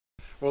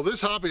Well,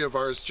 this hobby of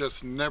ours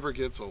just never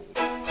gets old.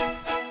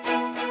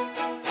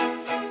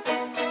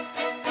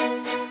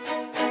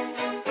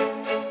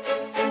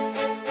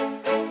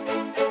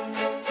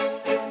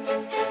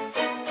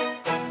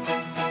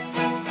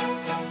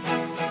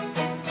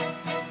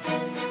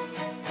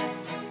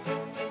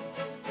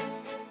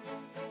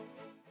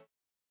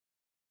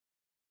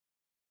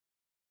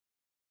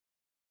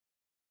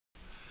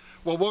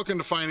 Well, welcome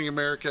to Finding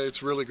America.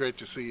 It's really great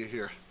to see you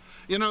here.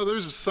 You know,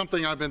 there's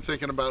something I've been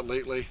thinking about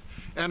lately,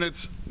 and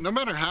it's no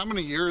matter how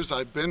many years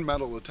I've been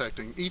metal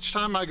detecting, each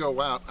time I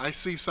go out, I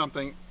see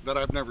something that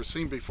I've never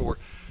seen before,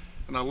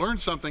 and I learn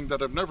something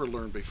that I've never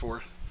learned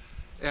before.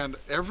 And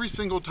every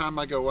single time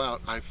I go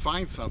out, I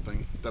find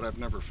something that I've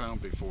never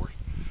found before.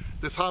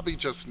 This hobby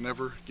just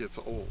never gets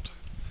old.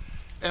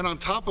 And on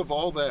top of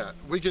all that,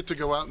 we get to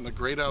go out in the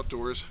great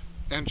outdoors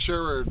and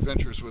share our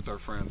adventures with our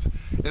friends.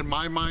 In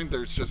my mind,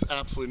 there's just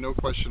absolutely no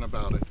question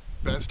about it.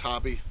 Best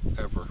hobby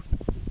ever.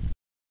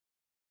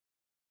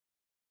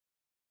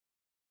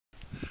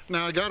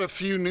 Now, I got a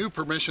few new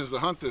permissions to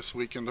hunt this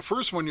week, and the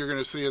first one you're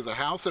going to see is a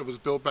house that was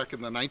built back in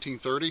the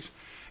 1930s,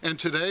 and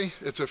today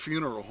it's a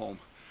funeral home.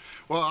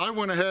 Well, I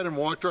went ahead and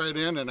walked right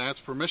in and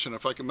asked permission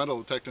if I could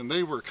metal detect, and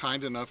they were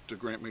kind enough to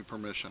grant me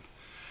permission.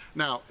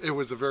 Now, it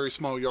was a very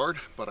small yard,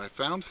 but I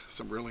found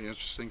some really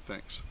interesting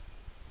things.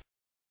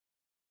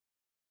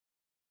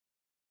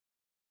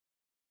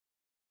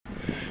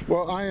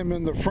 Well, I am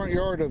in the front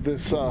yard of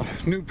this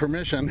new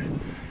permission.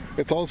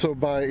 It's also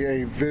by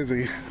a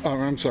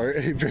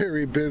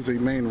very busy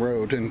main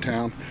road in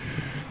town.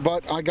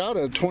 But I got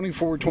a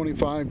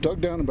 24-25,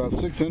 dug down about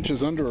 6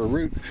 inches under a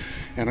root,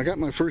 and I got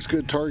my first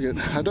good target.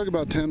 I dug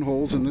about 10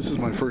 holes, and this is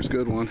my first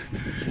good one,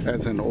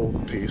 as an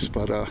old piece.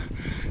 But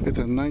it's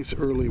a nice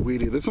early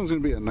weedy. This one's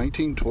going to be a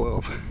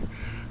 1912.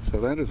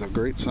 So that is a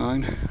great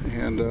sign,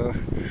 and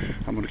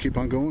I'm going to keep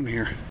on going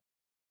here.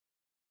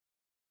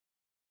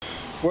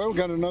 Well, we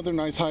got another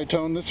nice high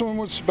tone. This one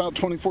was about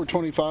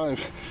 24-25,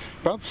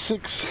 about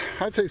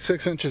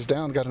 6 inches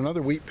down. Got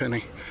another wheat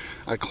penny.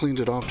 I cleaned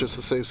it off just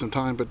to save some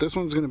time, but this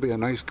one's going to be a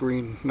nice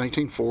green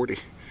 1940.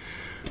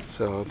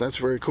 So that's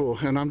very cool.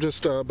 And I'm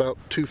just about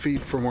 2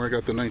 feet from where I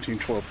got the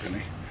 1912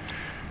 penny.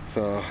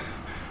 So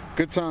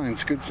good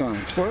signs, good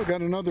signs. Well,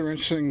 got another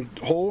interesting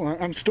hole.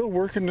 I'm still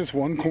working this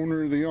one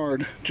corner of the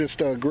yard, just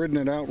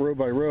gridding it out row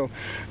by row.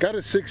 Got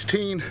a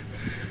 16.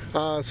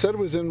 Said it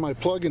was in my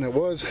plug, and it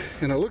was,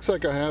 and it looks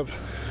like I have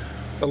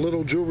a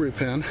little jewelry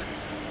pin.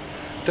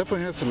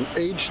 Definitely has some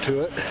age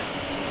to it.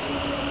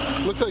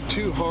 Looks like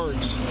two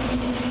hearts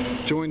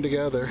joined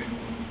together.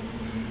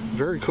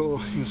 Very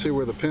cool. You can see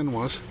where the pin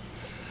was.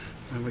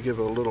 Let me give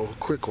it a little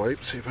quick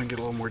wipe, see if I can get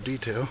a little more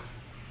detail.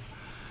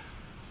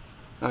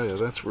 Oh yeah,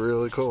 that's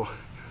really cool.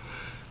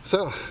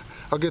 So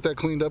I'll get that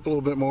cleaned up a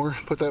little bit more,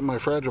 put that in my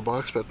fragile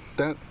box, but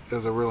that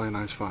is a really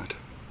nice find.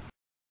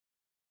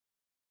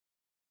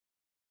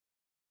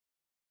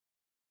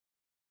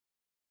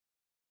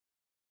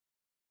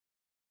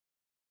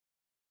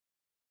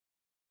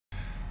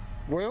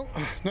 Well,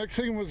 next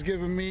thing was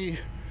giving me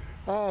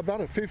about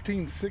a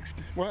 15,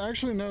 16. Well,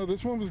 actually, no,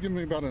 this one was giving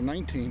me about a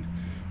 19.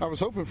 I was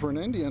hoping for an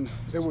Indian.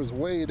 It was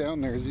way down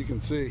there, as you can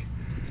see,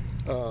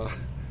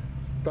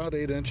 about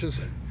 8 inches.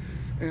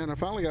 And I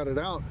finally got it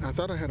out. I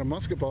thought I had a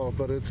musket ball,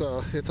 but it's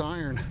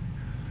iron.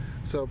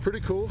 So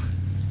pretty cool,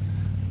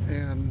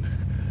 and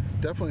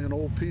definitely an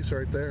old piece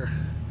right there.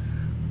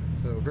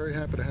 So very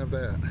happy to have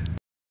that.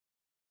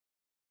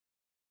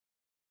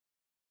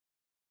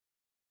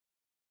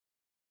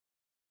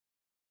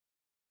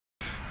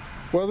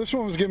 Well, this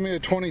one was giving me a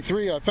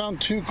 23. I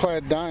found 2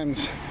 clad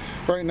dimes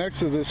right next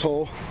to this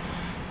hole.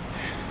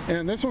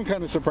 And this one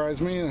kind of surprised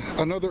me.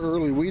 Another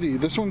early weedy.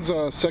 This one's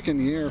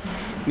second year,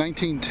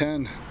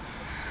 1910.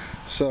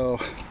 So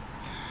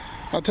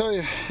I'll tell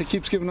you, it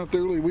keeps giving up the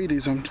early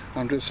weedies.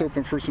 I'm just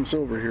hoping for some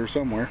silver here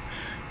somewhere.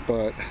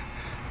 But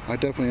I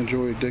definitely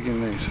enjoy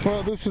digging these.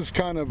 Well, this is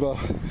kind of a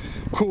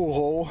cool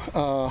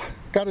hole.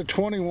 Got a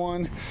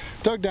 21,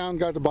 dug down,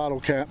 got the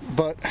bottle cap,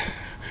 but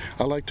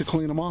I like to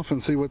clean them off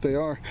and see what they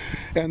are.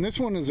 And this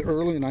one is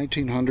early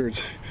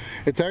 1900s.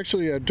 It's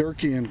actually a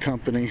Durkee and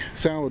Company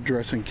salad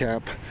dressing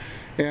cap,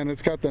 and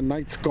it's got the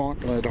Knight's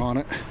Gauntlet on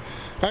it.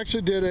 I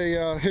actually did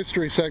a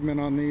history segment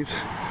on these,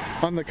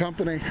 on the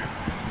company,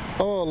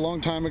 a long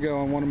time ago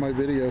on one of my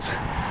videos.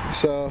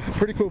 So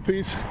pretty cool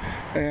piece,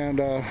 and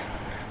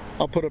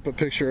I'll put up a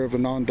picture of a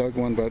non-dug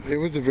one, but it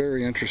was a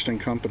very interesting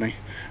company.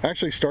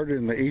 Actually started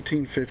in the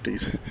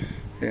 1850s,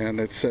 and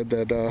it said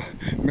that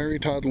Mary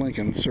Todd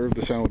Lincoln served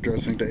the salad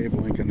dressing to Abe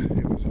Lincoln.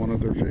 It was one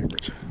of their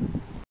favorites.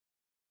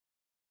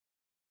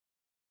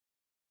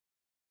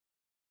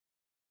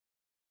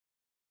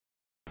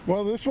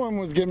 Well, this one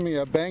was giving me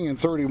a banging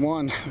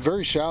 31,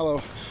 very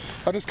shallow.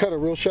 I just cut a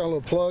real shallow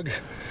plug.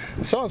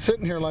 I saw it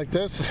sitting here like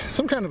this,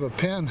 some kind of a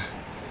pin,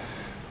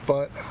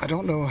 but I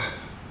don't know.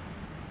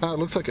 Oh, it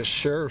looks like a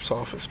sheriff's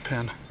office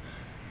pin.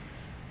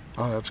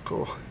 Oh, that's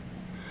cool.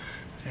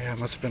 Yeah, it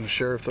must have been a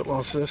sheriff that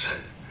lost this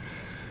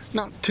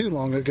not too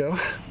long ago,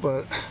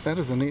 but that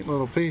is a neat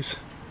little piece.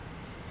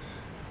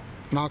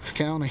 Knox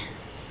County.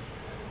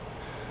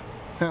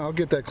 Now I'll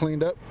get that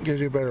cleaned up, gives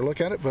you a better look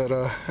at it, but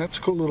that's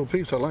a cool little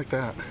piece. I like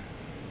that.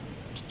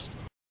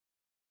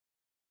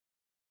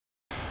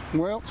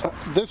 Well,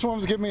 this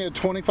one's giving me a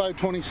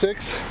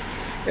 25-26,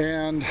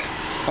 and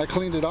I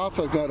cleaned it off.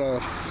 I've got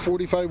a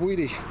 45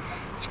 Wheatie.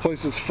 This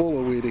place is full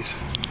of Wheaties.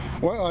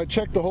 Well, I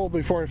checked the hole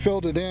before I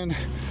filled it in,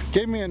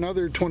 gave me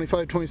another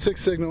 25-26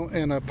 signal,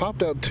 and I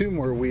popped out 2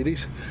 more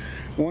Wheaties,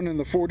 one in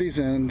the 40s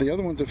and the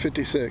other one's a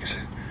 56.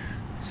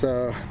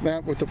 So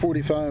that with the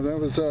 45, that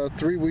was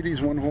 3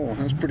 Wheaties, 1 hole.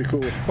 That's pretty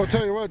cool. I'll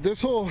tell you what,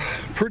 this hole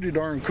pretty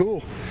darn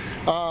cool.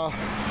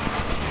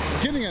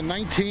 It's getting a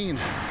 19.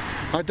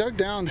 I dug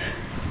down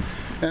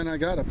and I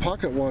got a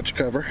pocket watch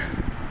cover.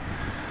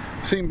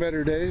 Seen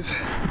better days,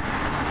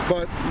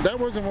 but that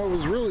wasn't what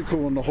was really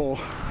cool in the hole.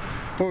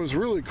 What was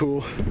really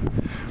cool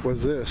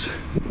was this.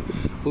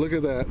 Look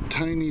at that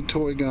tiny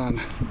toy gun.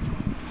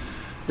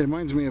 It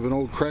reminds me of an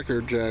old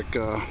Cracker Jack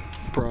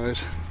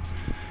prize.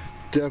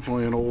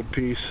 Definitely an old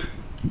piece.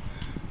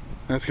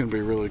 That's going to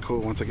be really cool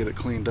once I get it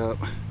cleaned up.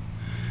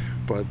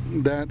 But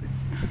that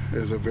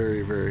is a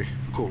very, very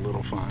cool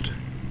little find.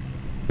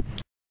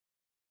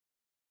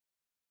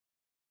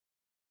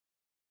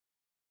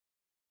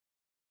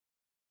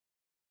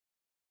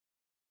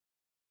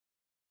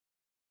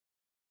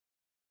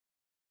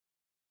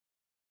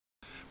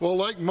 Well,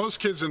 like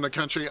most kids in the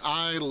country,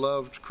 I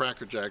loved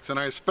Cracker Jacks, and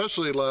I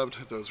especially loved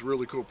those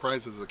really cool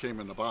prizes that came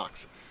in the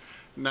box.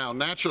 Now,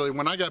 naturally,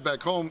 when I got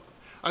back home,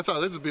 I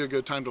thought this would be a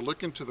good time to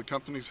look into the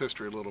company's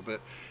history a little bit,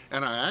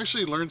 and I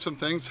actually learned some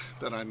things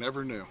that I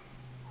never knew.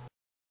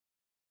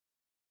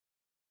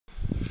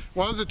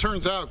 Well, as it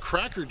turns out,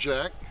 Cracker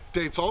Jack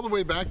dates all the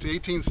way back to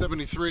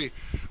 1873,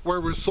 where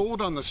it was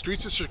sold on the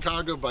streets of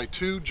Chicago by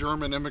 2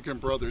 German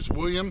immigrant brothers,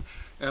 William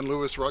and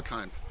Louis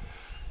Ruckheim.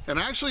 And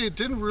actually, it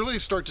didn't really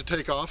start to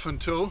take off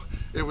until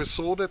it was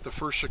sold at the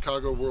first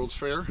Chicago World's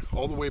Fair,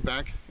 all the way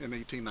back in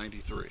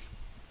 1893.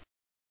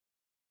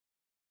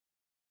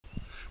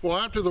 Well,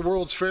 after the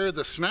World's Fair,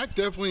 the snack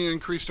definitely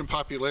increased in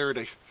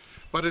popularity,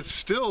 but it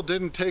still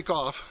didn't take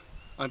off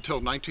until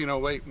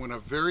 1908, when a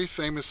very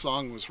famous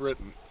song was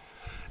written.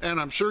 And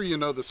I'm sure you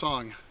know the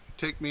song,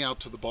 "Take Me Out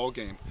to the Ball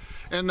Game."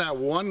 And that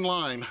one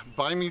line,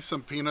 "Buy me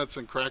some peanuts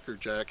and Cracker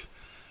Jack,"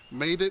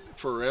 made it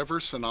forever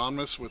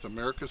synonymous with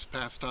America's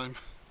pastime,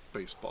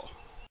 baseball.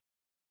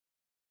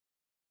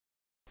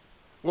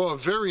 Well, a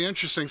very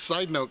interesting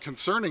side note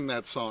concerning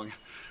that song.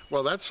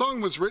 Well, that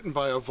song was written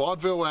by a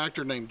vaudeville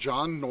actor named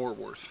John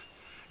Norworth.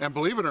 And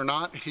believe it or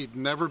not, he'd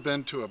never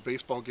been to a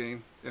baseball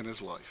game in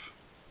his life.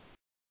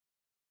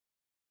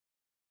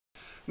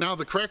 Now,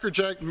 the Cracker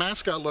Jack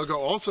mascot logo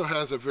also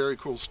has a very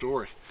cool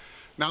story.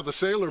 Now, the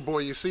sailor boy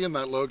you see in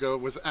that logo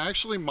was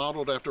actually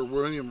modeled after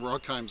William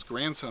Ruckheim's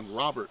grandson,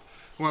 Robert,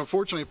 who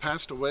unfortunately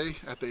passed away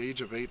at the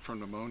age of 8 from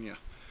pneumonia.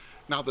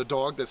 Now, the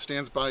dog that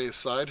stands by his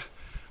side,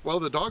 well,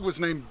 the dog was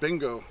named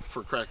Bingo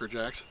for Cracker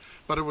Jacks,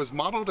 but it was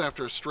modeled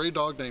after a stray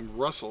dog named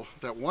Russell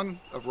that one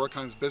of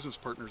Ruckheim's business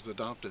partners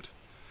adopted.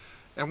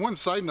 And one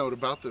side note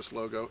about this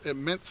logo, it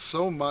meant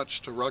so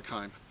much to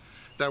Ruckheim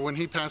that when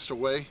he passed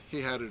away,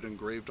 he had it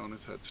engraved on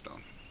his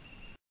headstone.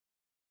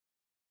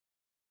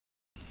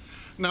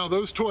 Now,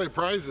 those toy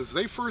prizes,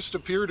 they first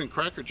appeared in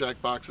Cracker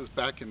Jack boxes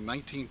back in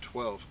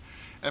 1912.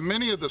 And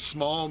many of the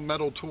small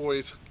metal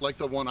toys, like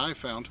the one I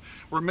found,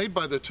 were made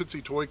by the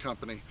Tootsie Toy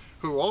Company,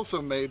 who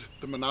also made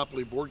the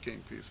Monopoly board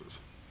game pieces.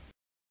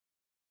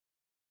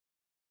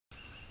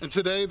 And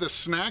today, the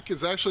snack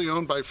is actually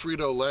owned by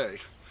Frito-Lay.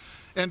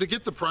 And to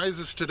get the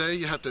prizes today,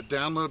 you have to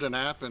download an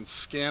app and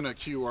scan a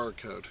QR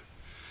code.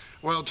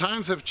 Well,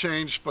 times have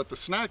changed, but the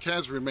snack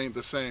has remained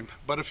the same.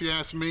 But if you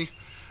ask me,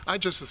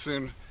 I'd just as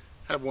soon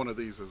have one of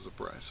these as a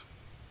prize.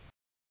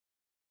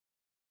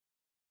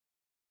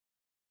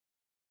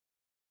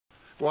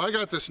 Well, I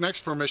got this next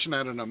permission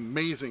at an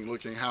amazing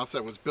looking house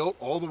that was built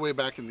all the way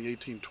back in the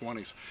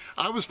 1820s.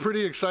 I was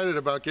pretty excited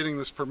about getting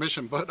this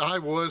permission, but I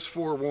was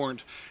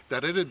forewarned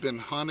that it had been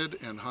hunted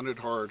and hunted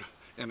hard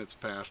in its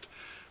past.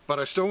 But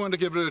I still wanted to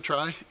give it a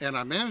try, and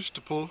I managed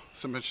to pull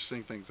some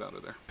interesting things out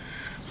of there.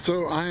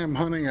 So I am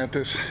hunting at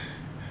this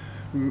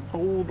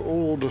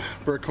old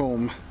brick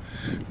home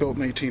built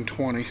in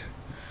 1820.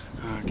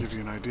 Give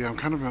you an idea, I'm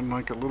kind of in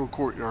like a little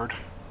courtyard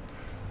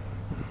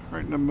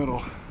right in the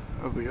middle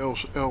of the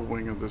L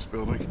wing of this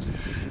building,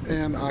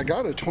 and I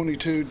got a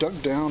 22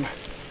 dug down,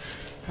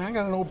 and I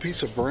got an old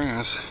piece of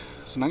brass.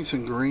 It's nice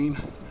and green.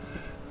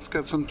 It's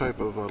got some type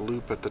of a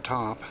loop at the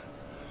top,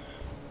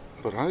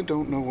 but I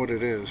don't know what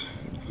it is.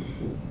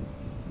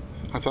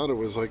 I thought it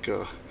was like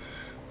a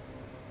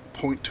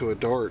point to a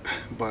dart,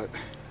 but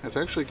it's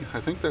actually,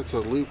 I think that's a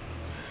loop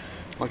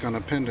like on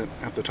a pendant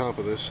at the top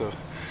of this. So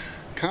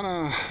kind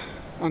of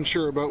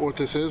unsure about what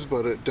this is,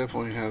 but it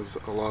definitely has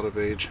a lot of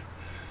age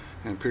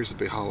and appears to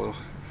be hollow.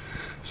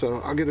 So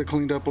I'll get it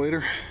cleaned up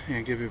later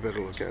and give you a better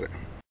look at it.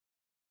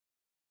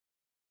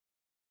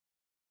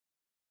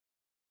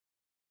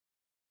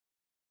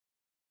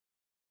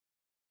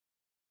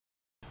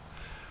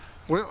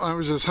 Well, I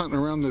was just hunting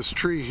around this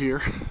tree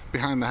here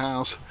behind the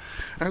house.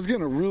 I was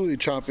getting a really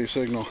choppy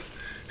signal,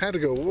 Had to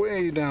go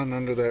way down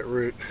under that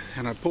root,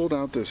 and I pulled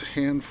out this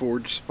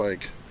hand-forged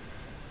spike.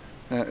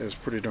 That is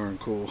pretty darn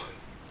cool.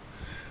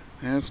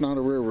 And it's not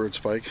a railroad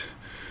spike.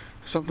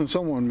 Something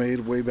someone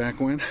made way back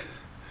when.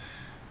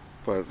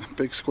 But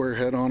big square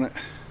head on it.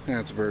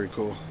 That's very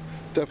cool.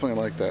 Definitely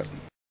like that.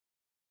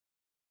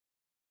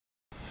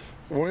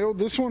 Well,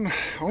 this one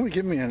only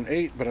gave me an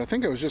 8, but I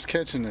think I was just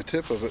catching the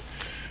tip of it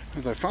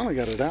because I finally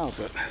got it out.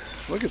 But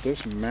look at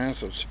this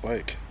massive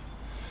spike.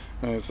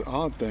 And it's an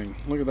odd thing.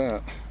 Look at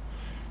that.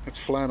 It's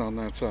flat on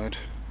that side.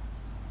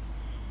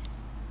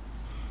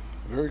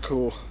 Very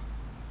cool.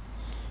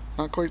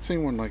 Not quite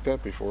seen one like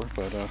that before,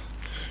 but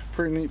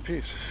pretty neat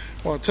piece.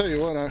 Well, I'll tell you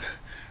what,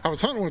 I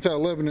was hunting with that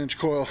 11-inch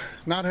coil,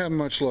 not having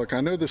much luck.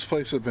 I know this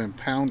place had been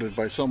pounded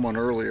by someone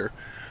earlier.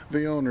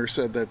 The owner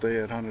said that they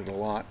had hunted a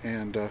lot,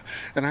 and I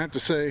have to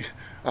say,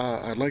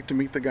 I'd like to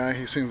meet the guy.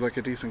 He seems like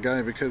a decent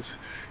guy because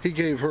he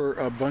gave her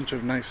a bunch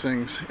of nice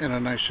things in a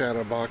nice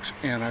shadow box,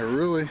 and I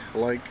really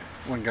like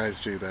when guys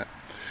do that.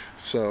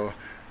 So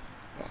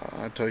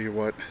I tell you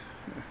what,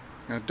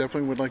 I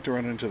definitely would like to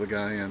run into the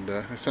guy, and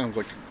it sounds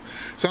like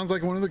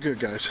one of the good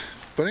guys.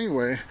 But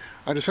anyway,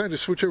 I decided to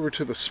switch over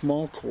to the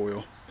small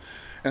coil,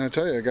 and I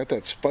tell you, I got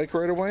that spike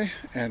right away,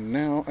 and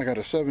now I got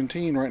a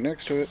 17 right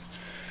next to it,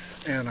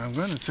 and I'm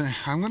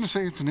gonna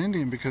say it's an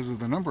Indian because of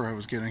the number I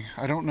was getting.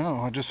 I don't know.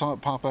 I just saw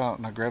it pop out,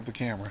 and I grabbed the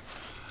camera.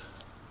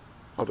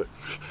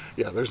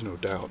 Yeah, there's no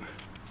doubt.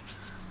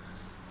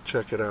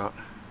 Check it out,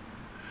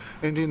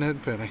 Indian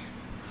head penny.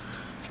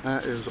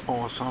 That is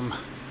awesome.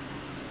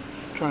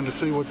 Trying to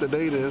see what the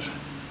date is.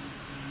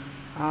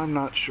 I'm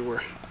not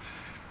sure,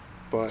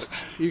 but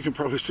you can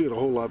probably see it a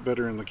whole lot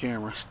better in the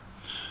camera.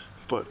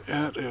 But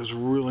that is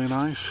really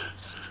nice.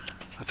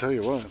 I tell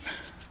you what,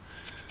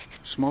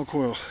 small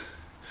coil,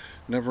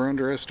 never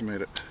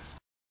underestimate it.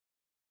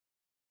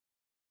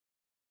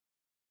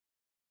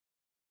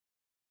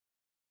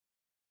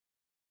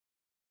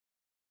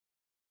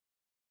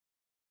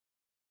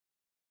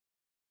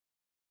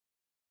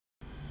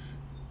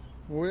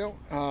 Well,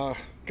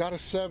 got a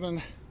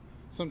 7,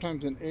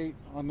 sometimes an 8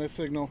 on this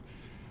signal,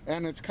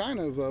 and it's kind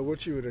of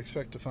what you would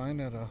expect to find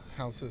at a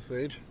house this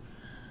age.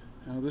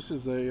 Now this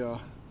is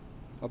a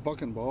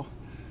bucking ball.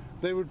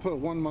 They would put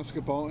 1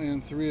 musket ball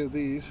and 3 of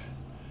these,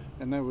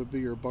 and that would be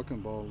your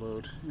bucking ball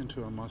load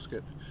into a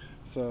musket.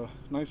 So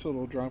nice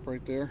little drop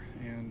right there,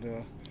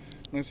 and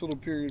nice little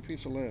period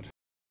piece of lead.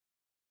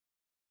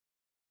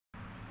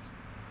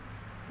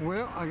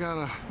 Well, I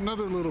got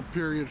another little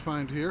period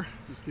find here.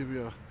 Just give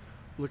you a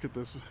look at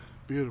this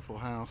beautiful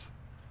house.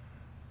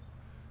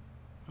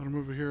 I'm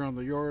over here on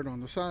the yard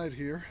on the side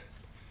here,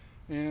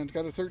 and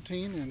got a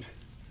 13 and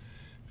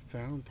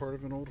found part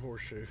of an old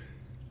horseshoe.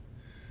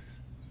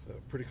 So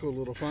pretty cool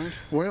little find.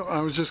 Well, I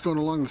was just going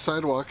along the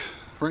sidewalk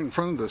right in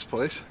front of this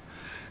place,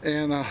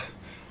 and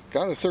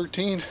got a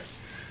 13,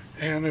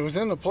 and it was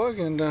in the plug,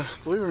 and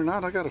believe it or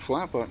not, I got a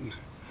flat button.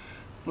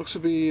 Looks to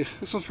be,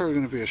 this one's probably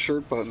going to be a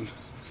shirt button.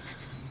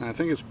 And I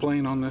think it's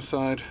plain on this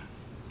side.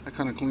 I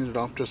kind of cleaned it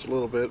off just a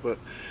little bit, but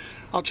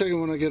I'll check it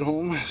when I get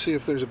home, see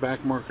if there's a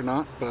back mark or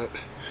not. But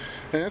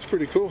yeah, that's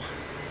pretty cool.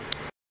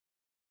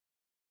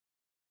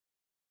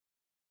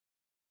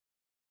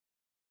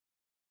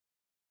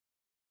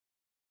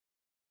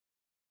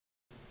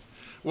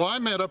 Well, I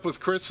met up with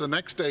Chris the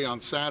next day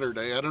on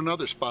Saturday at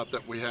another spot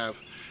that we have.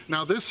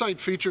 Now this site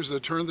features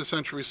the turn of the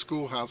century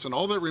schoolhouse, and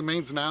all that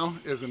remains now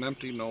is an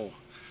empty knoll.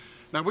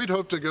 Now we'd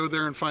hoped to go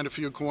there and find a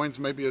few coins,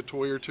 maybe a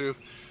toy or two,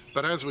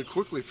 but as we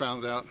quickly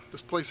found out,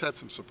 this place had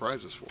some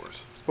surprises for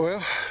us.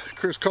 Well,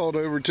 Chris called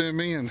over to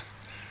me and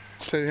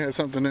said he had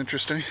something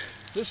interesting.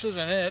 This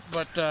isn't it,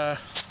 but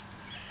that's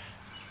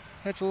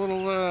a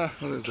little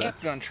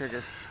cap gun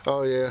trigger.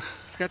 Oh yeah.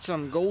 It's got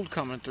some gold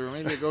coming through.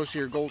 Maybe it goes to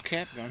your gold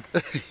cap gun.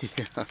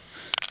 Yeah.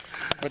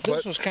 But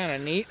this was kind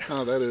of neat.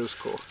 Oh, that is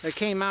cool. It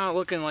came out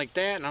looking like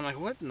that, and I'm like,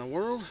 what in the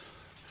world?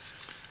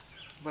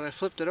 But I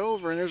flipped it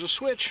over, and there's a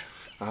switch.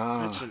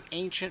 Ah. It's an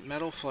ancient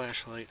metal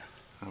flashlight.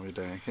 Oh,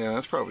 dang. Yeah,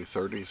 that's probably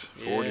 30s,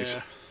 40s.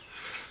 Yeah.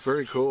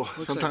 Very cool.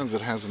 Looks Sometimes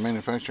like, it has a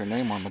manufacturer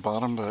name on the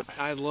bottom, but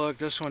I look.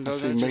 This one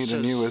doesn't. I see made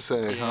in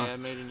USA, huh? Yeah,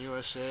 made in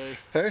USA.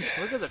 Hey.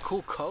 Look at the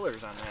cool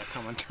colors on that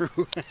coming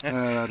through. Yeah,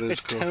 that is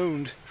it's cool. It's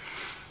toned.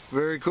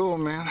 Very cool,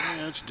 man.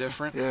 Yeah, it's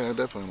different. Yeah, I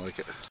definitely like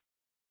it.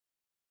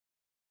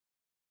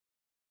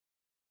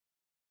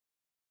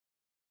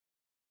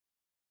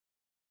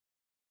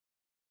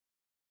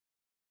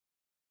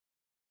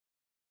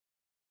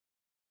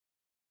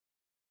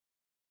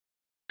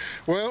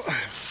 Well,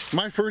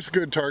 my first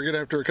good target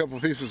after a couple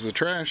pieces of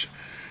trash.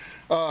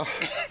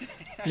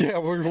 Yeah,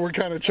 we're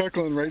kind of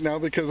chuckling right now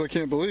because I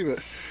can't believe it.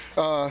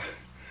 Got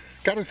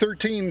a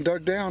 13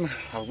 dug down.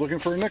 I was looking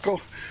for a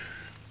nickel.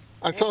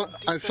 I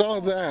saw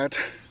that,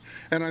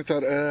 and I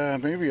thought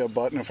maybe a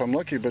button if I'm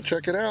lucky. But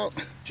check it out.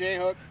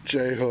 J-hook.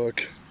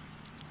 J-hook.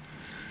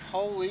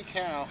 Holy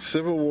cow.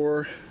 Civil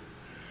War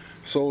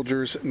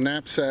soldiers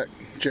knapsack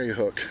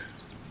J-hook.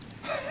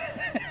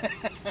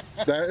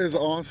 That is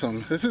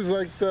awesome. This is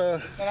like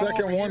the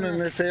second one in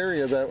this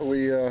area that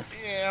we...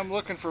 Yeah, I'm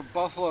looking for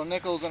buffalo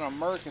nickels and a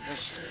Merc at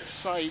this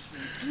site.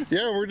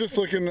 Yeah, we're just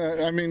looking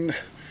at, I mean,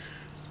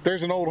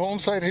 there's an old home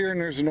site here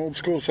and there's an old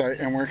school site,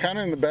 and we're kind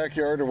of in the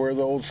backyard of where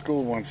the old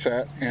school one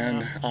sat,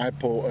 and I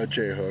pull a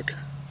J-hook.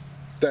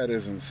 That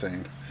is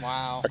insane.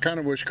 Wow. I kind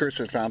of wish Chris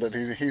had found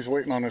it. He's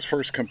waiting on his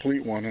first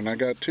complete one, and I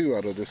got 2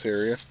 out of this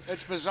area.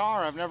 It's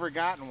bizarre. I've never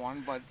gotten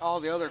one, but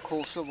all the other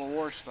cool Civil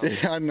War stuff.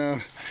 Yeah, I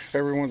know.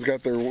 Everyone's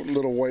got their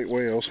little white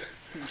whales.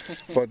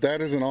 But that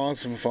is an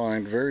awesome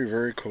find. Very,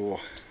 very cool.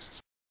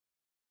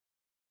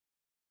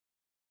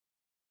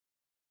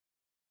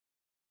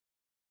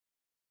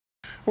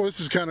 Well,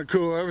 this is kind of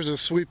cool. I was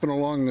just sweeping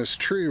along this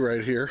tree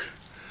right here,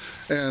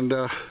 and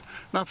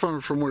not far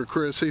from where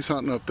he's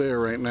hunting up there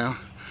right now.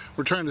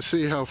 We're trying to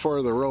see how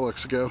far the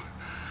relics go,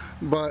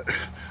 but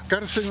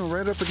got a signal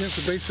right up against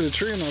the base of the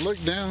tree, and I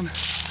looked down,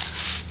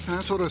 and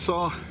that's what I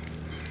saw,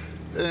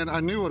 and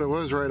I knew what it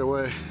was right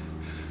away.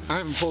 I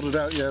haven't pulled it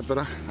out yet,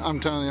 but I'm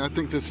telling you, I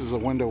think this is a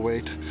window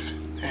weight,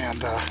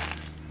 and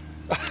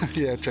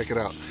yeah, check it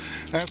out.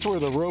 That's where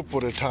the rope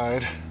would have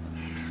tied.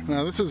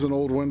 Now this is an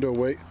old window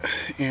weight,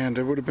 and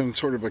it would have been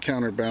sort of a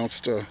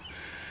counterbalance to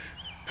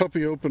help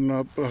you open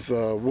up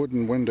the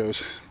wooden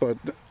windows, but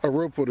a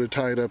rope would have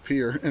tied up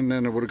here, and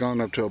then it would have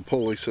gone up to a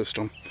pulley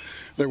system.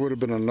 There would have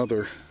been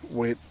another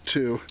weight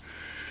too,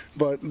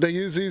 but they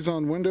use these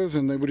on windows,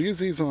 and they would use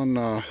these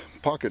on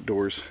pocket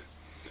doors.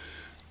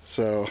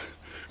 So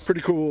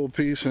pretty cool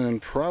piece,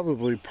 and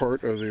probably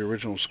part of the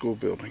original school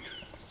building.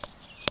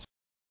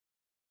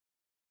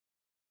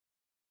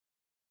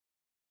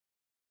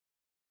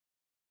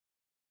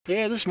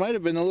 Yeah, this might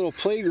have been a little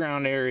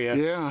playground area.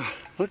 Yeah.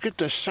 Look at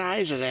the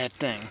size of that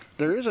thing.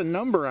 There is a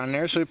number on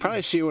there, so you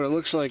probably see what it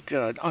looks like,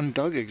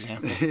 undug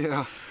example.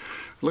 Yeah.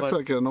 Looks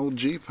like an old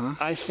Jeep, huh?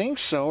 I think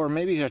so, or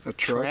maybe a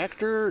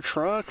tractor or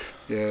truck.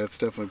 Yeah, it's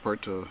definitely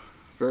part to a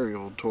very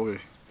old toy.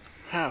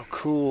 How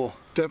cool.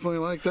 Definitely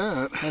like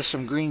that. There's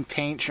some green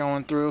paint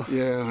showing through.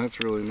 Yeah,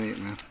 that's really neat,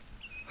 man.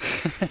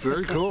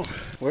 Very cool.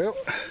 Well,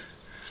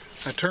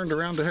 I turned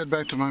around to head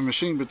back to my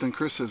machine, but then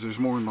Chris says there's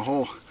more in the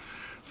hole.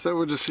 So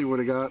we'll just see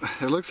what he got.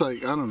 It looks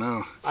like, I don't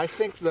know. I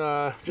think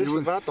just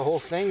about the whole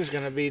thing's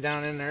going to be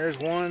down in there. There's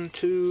 1,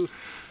 2,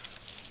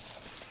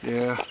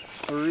 yeah,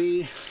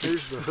 3.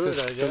 Here's the hood,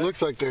 I guess. It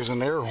looks like there's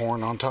an air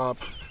horn on top.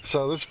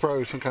 So this is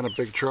probably some kind of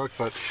big truck,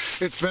 but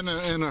it's been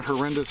in a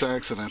horrendous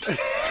accident.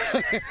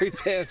 Very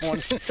bad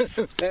one.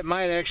 That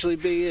might actually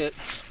be it.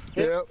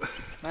 Yep.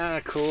 Ah,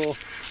 cool.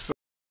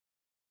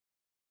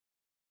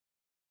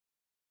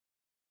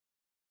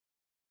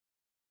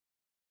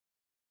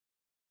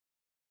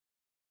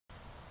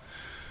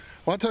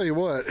 Well, I'll tell you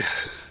what,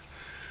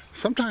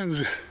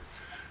 sometimes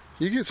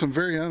you get some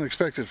very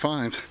unexpected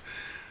finds.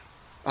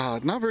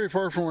 Not very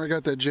far from where I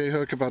got that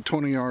J-hook, about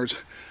 20 yards,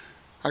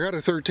 I got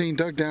a 13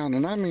 dug down,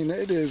 and I mean,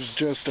 it is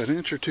just an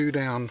inch or 2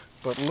 down,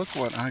 but look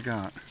what I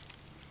got.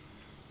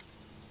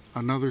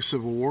 Another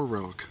Civil War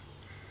relic.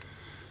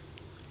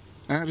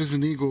 That is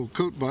an Eagle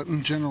coat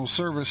button, general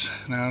service.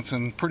 Now it's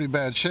in pretty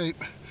bad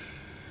shape.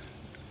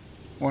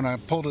 When I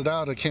pulled it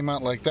out, it came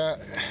out like that,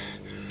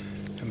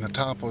 and the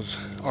top was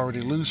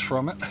already loose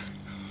from it.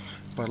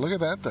 But look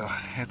at that though.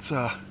 It's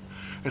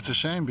a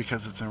shame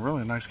because it's in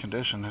really nice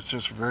condition. It's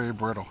just very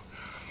brittle.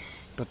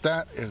 But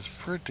that is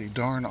pretty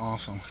darn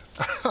awesome.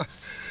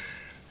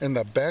 In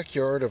the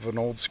backyard of an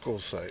old school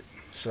site.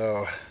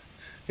 So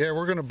yeah,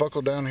 we're gonna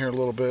buckle down here a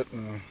little bit,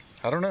 and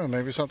I don't know,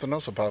 maybe something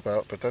else will pop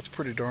out, but that's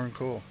pretty darn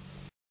cool.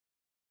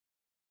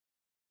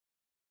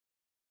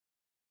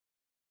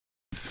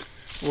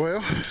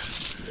 Well,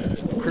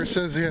 Chris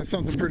says he has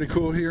something pretty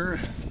cool here.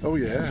 Oh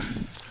yeah.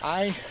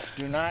 I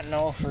do not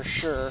know for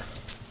sure.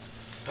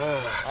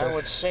 I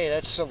would say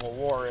that's Civil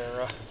War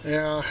era.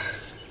 Yeah.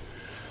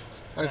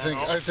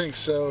 I think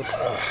so.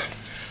 I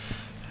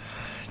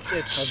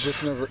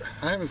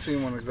haven't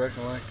seen one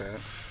exactly like that.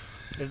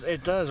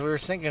 It does. We were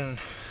thinking.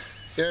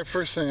 Yeah,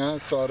 first thing I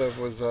thought of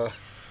was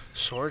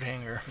sword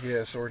hanger.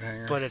 Yeah, sword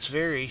hanger. But it's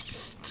very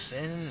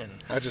thin,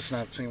 and I just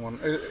not seen one.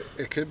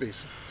 It could be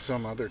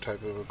some other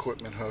type of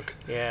equipment hook.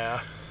 Yeah.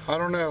 I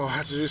don't know. I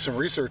have to do some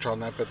research on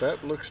that, but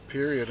that looks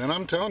period. And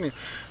I'm telling you,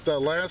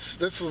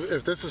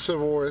 if this is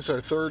Civil War, it's our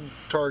third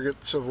target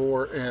Civil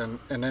War and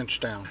an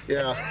inch down.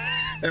 Yeah.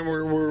 And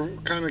we're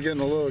kind of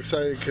getting a little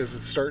excited because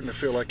it's starting to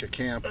feel like a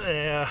camp.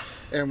 Yeah.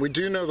 And we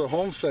do know the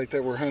home site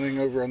that we're hunting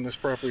over on this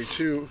property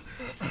too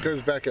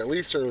goes back at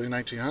least early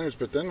 1900s.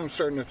 But then I'm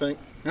starting to think,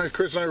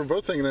 Chris and I were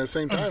both thinking at the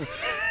same time,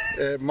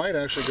 it might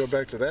actually go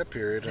back to that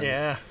period. And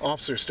yeah.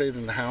 Officers stayed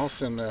in the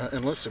house, and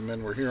enlisted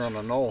men were here on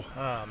a knoll.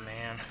 Oh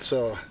man.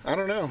 So I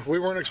don't know. We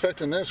weren't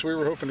expecting this. We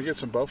were hoping to get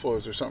some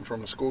buffaloes or something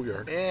from a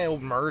schoolyard. Yeah,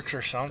 old merch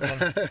or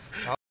something.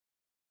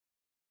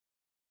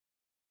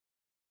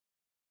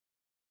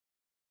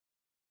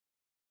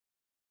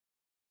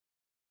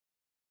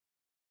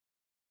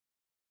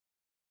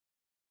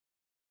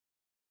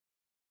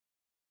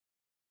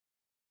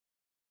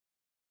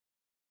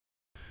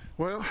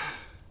 Well,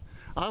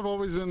 I've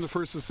always been the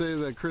first to say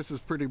that Chris is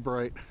pretty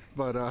bright,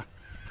 but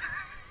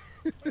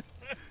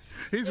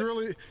He's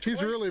really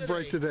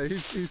bright today.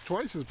 He's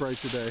twice as bright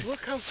today.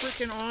 Look how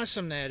freaking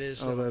awesome that is,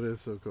 though. Oh, that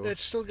is so cool.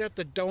 It's still got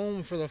the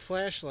dome for the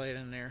flashlight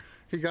in there.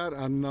 He got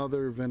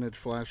another vintage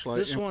flashlight.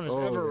 This one is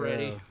ever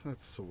ready.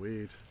 That's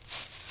sweet.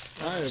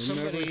 I have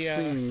never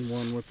seen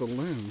one with a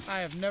lens. I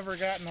have never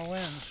gotten a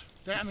lens.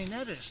 I mean,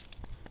 that is...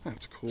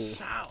 That's cool.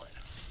 Solid.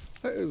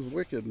 That is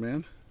wicked,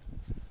 man.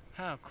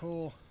 How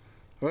cool.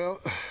 Well,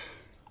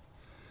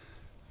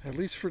 at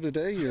least for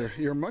today,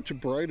 you're much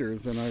brighter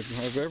than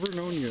I've ever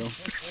known you.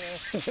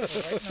 We're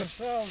writing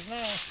ourselves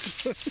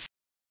now.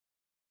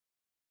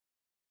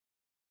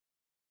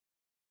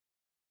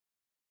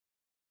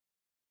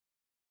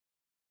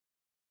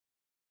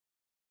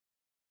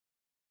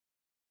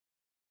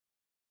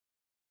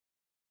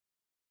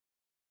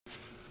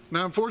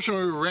 Now,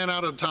 unfortunately, we ran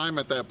out of time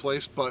at that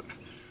place, but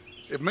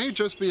it may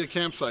just be a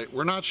campsite.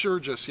 We're not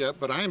sure just yet,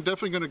 but I am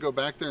definitely going to go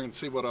back there and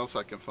see what else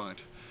I can find.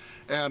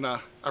 And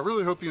I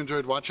really hope you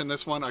enjoyed watching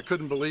this one. I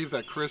couldn't believe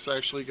that Chris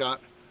actually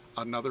got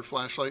another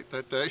flashlight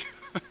that day.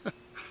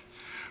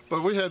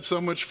 But we had so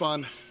much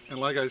fun, and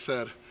like I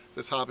said,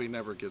 this hobby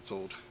never gets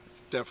old.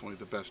 It's definitely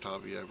the best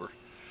hobby ever.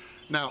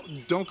 Now,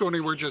 don't go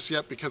anywhere just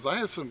yet, because I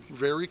have some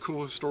very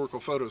cool historical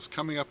photos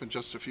coming up in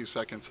just a few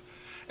seconds,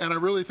 and I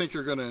really think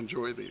you're going to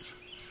enjoy these.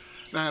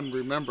 And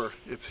remember,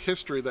 it's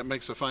history that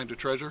makes a find a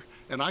treasure,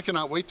 and I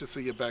cannot wait to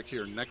see you back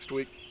here next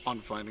week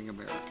on Finding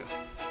America.